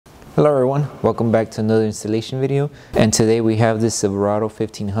Hello everyone, welcome back to another installation video, and today we have this Silverado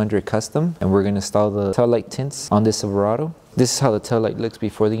 1500 Custom and we're going to install the taillight tints on this Silverado. This is how the taillight looks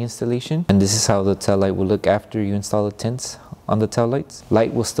before the installation, and this is how the taillight will look after you install the tints on the taillights.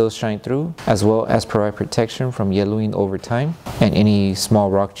 Light will still shine through, as well as provide protection from yellowing over time and any small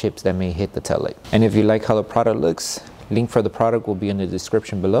rock chips that may hit the taillight. And if you like how the product looks, link for the product will be in the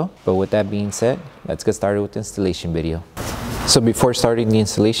description below. But with that being said, let's get started with the installation video. So before starting the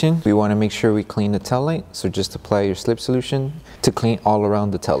installation, we want to make sure we clean the taillight. So just apply your slip solution to clean all around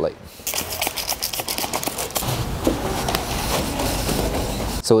the taillight.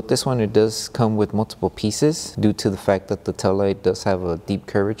 So with this one, it does come with multiple pieces due to the fact that the taillight does have a deep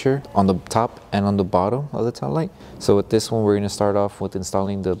curvature on the top and on the bottom of the taillight. So with this one, we're going to start off with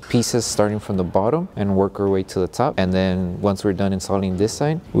installing the pieces starting from the bottom and work our way to the top. And then once we're done installing this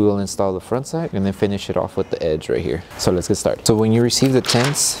side, we will install the front side and then finish it off with the edge right here. So let's get started. So when you receive the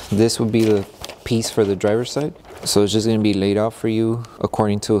tints, this would be the piece for the driver's side. So it's just going to be laid out for you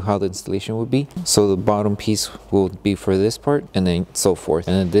according to how the installation would be. So the bottom piece will be for this part and then so forth.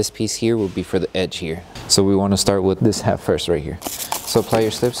 And then this piece here will be for the edge here. So we want to start with this half first right here. So apply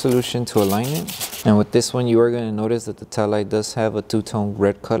your slip solution to align it. And with this one, you are going to notice that the taillight does have a two-tone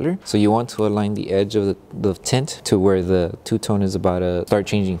red color. So you want to align the edge of the tint to where the two-tone is about to start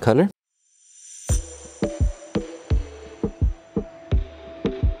changing color.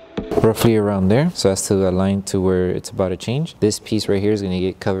 Roughly around there, so as to align to where it's about to change. This piece right here is going to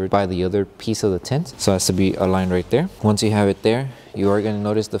get covered by the other piece of the tint, so it has to be aligned right there. Once you have it there, you are going to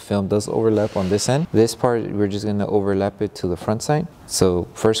notice the film does overlap on this end. This part, we're just going to overlap it to the front side. So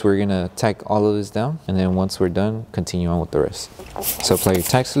first we're going to tack all of this down, and then once we're done, continue on with the rest. So apply your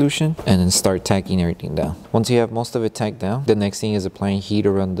tack solution and then start tacking everything down. Once you have most of it tacked down, the next thing is applying heat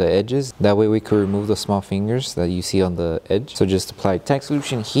around the edges. That way we can remove the small fingers that you see on the edge. So just apply tack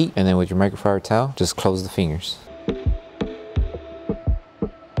solution, heat, and then with your microfiber towel, just close the fingers.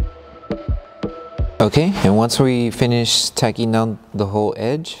 Okay, and once we finish tacking down the whole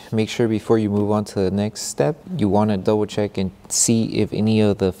edge, make sure before you move on to the next step, you want to double check and see if any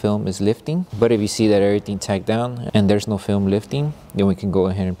of the film is lifting. But if you see that everything tacked down and there's no film lifting, then we can go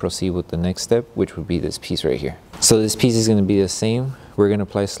ahead and proceed with the next step, which would be this piece right here. So this piece is going to be the same. We're going to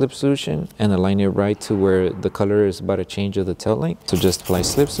apply slip solution and align it right to where the color is about to change of the taillight. So just apply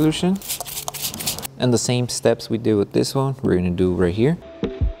slip solution. And the same steps we did with this one, we're going to do right here.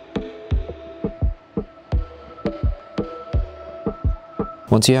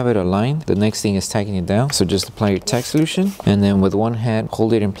 Once you have it aligned, the next thing is tacking it down. So just apply your tack solution and then with one hand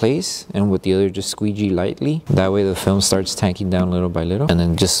hold it in place and with the other just squeegee lightly. That way the film starts tacking down little by little, and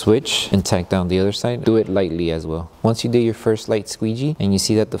then just switch and tack down the other side. Do it lightly as well. Once you did your first light squeegee and you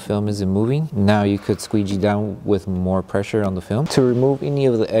see that the film isn't moving, now you could squeegee down with more pressure on the film to remove any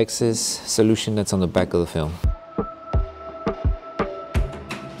of the excess solution that's on the back of the film.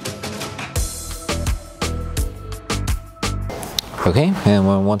 Okay, and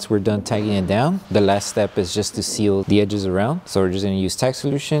once we're done tagging it down, the last step is just to seal the edges around. So we're just going to use tack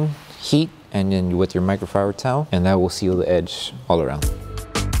solution, heat, and then with your microfiber towel, and that will seal the edge all around.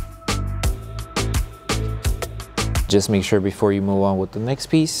 Just make sure before you move on with the next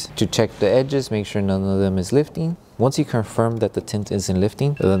piece to check the edges, make sure none of them is lifting. Once you confirm that the tint isn't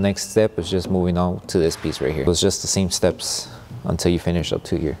lifting, the next step is just moving on to this piece right here. So it's just the same steps until you finish up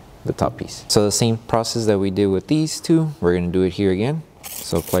to here, the top piece. So the same process that we did with these two, we're going to do it here again.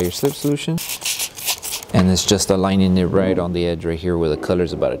 So apply your slip solution and it's just aligning it right on the edge right here where the color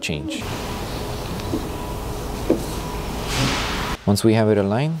is about to change. Once we have it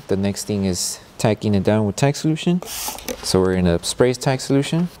aligned, the next thing is tacking it down with tack solution. So we're going to spray tack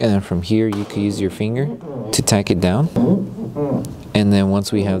solution, and then from here you can use your finger to tack it down. And then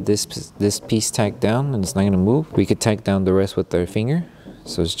once we have this piece tacked down and it's not going to move, we could tack down the rest with our finger.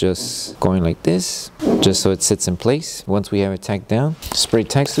 So it's just going like this, just so it sits in place. Once we have it tacked down, spray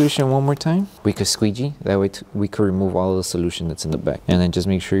tack solution one more time. We could squeegee, that way we could remove all of the solution that's in the back. And then just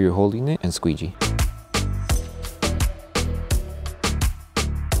make sure you're holding it and squeegee.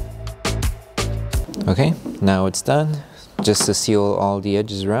 Okay, now it's done. Just to seal all the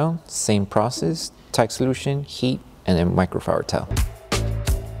edges around, same process, tack solution, heat, and then microfiber towel.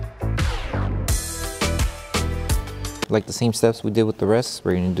 Like the same steps we did with the rest,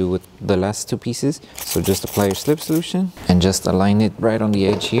 we're going to do with the last two pieces. So just apply your slip solution and just align it right on the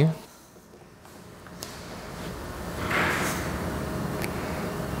edge here.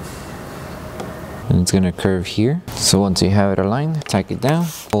 And it's going to curve here. So once you have it aligned, tack it down,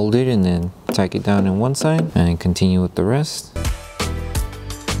 hold it, and then tack it down on one side and continue with the rest.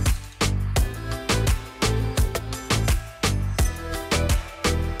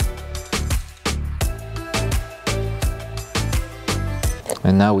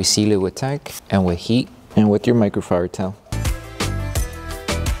 And now we seal it with tack and with heat and with your microfiber towel.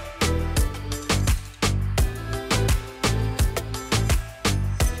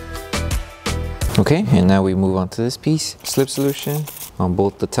 Okay, and now we move on to this piece. Slip solution on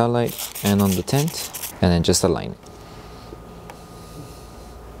both the tail light and on the tint, and then just align it.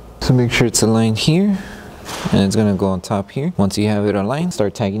 So make sure it's aligned here, and it's gonna go on top here. Once you have it aligned,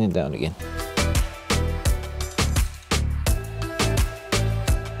 start tagging it down again.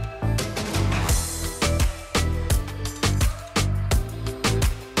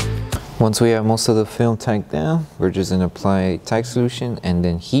 Once we have most of the film tacked down, we're just gonna apply tack solution and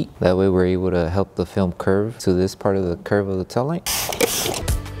then heat. That way we're able to help the film curve to this part of the curve of the tail light.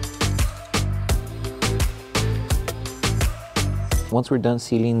 Once we're done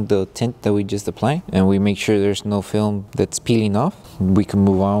sealing the tint that we just applied and we make sure there's no film that's peeling off, we can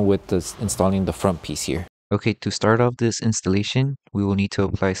move on with this, installing the front piece here. Okay, to start off this installation, we will need to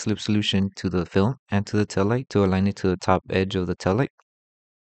apply slip solution to the film and to the tail light to align it to the top edge of the tail light.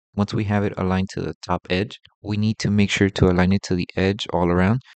 Once we have it aligned to the top edge, we need to make sure to align it to the edge all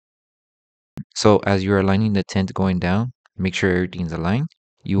around. So as you're aligning the tint going down, make sure everything's aligned.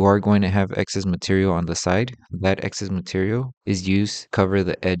 You are going to have excess material on the side. That excess material is used to cover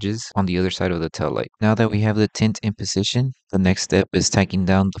the edges on the other side of the tail light. Now that we have the tint in position, the next step is tacking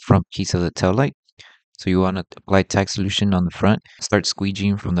down the front piece of the tail light. So you want to apply tack solution on the front, start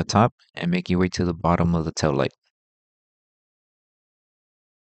squeegeeing from the top, and make your way to the bottom of the tail light.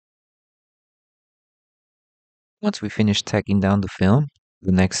 Once we finish tacking down the film,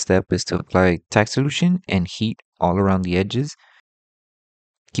 the next step is to apply tack solution and heat all around the edges.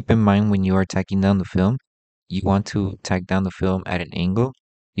 Keep in mind when you are tacking down the film, you want to tack down the film at an angle.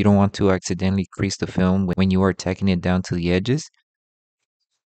 You don't want to accidentally crease the film when you are tacking it down to the edges.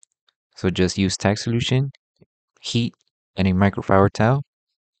 So just use tack solution, heat, and a microfiber towel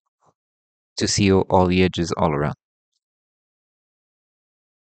to seal all the edges all around.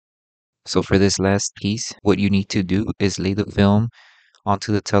 So for this last piece, what you need to do is lay the film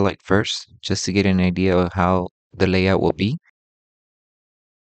onto the tail light first, just to get an idea of how the layout will be.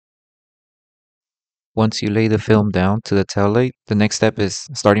 Once you lay the film down to the tail light, the next step is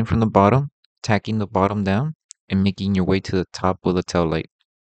starting from the bottom, tacking the bottom down, and making your way to the top of the tail light.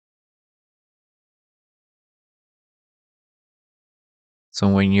 So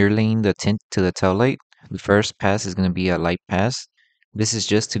when you're laying the tint to the tail light, the first pass is going to be a light pass. This is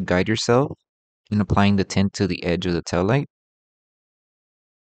just to guide yourself in applying the tint to the edge of the tail light.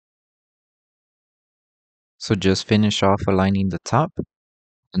 So just finish off aligning the top.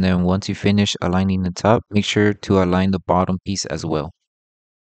 And then once you finish aligning the top, make sure to align the bottom piece as well.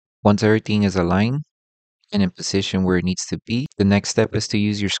 Once everything is aligned and in position where it needs to be, the next step is to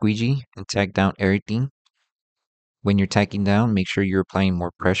use your squeegee and tack down everything. When you're tacking down, make sure you're applying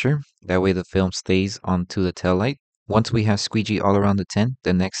more pressure. That way the film stays onto the tail light. Once we have squeegee all around the tint,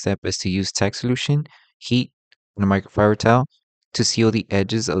 the next step is to use tack solution, heat, and a microfiber towel to seal the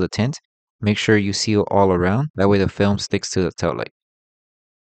edges of the tint. Make sure you seal all around. That way the film sticks to the tail light.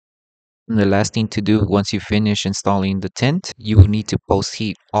 And the last thing to do once you finish installing the tint, you will need to post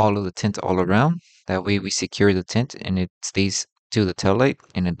heat all of the tint all around. That way we secure the tint and it stays to the tail light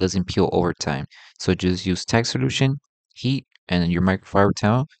and it doesn't peel over time. So just use tack solution, heat, and your microfiber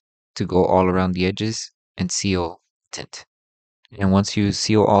towel to go all around the edges and seal tint. And once you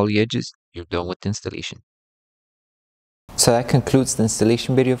seal all the edges, you're done with the installation. So that concludes the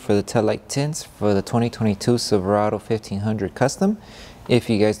installation video for the Taillight tints for the 2022 Silverado 1500 Custom. If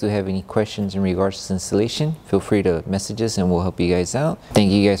you guys do have any questions in regards to installation, feel free to message us and we'll help you guys out.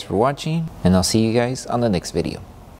 Thank you guys for watching, and I'll see you guys on the next video.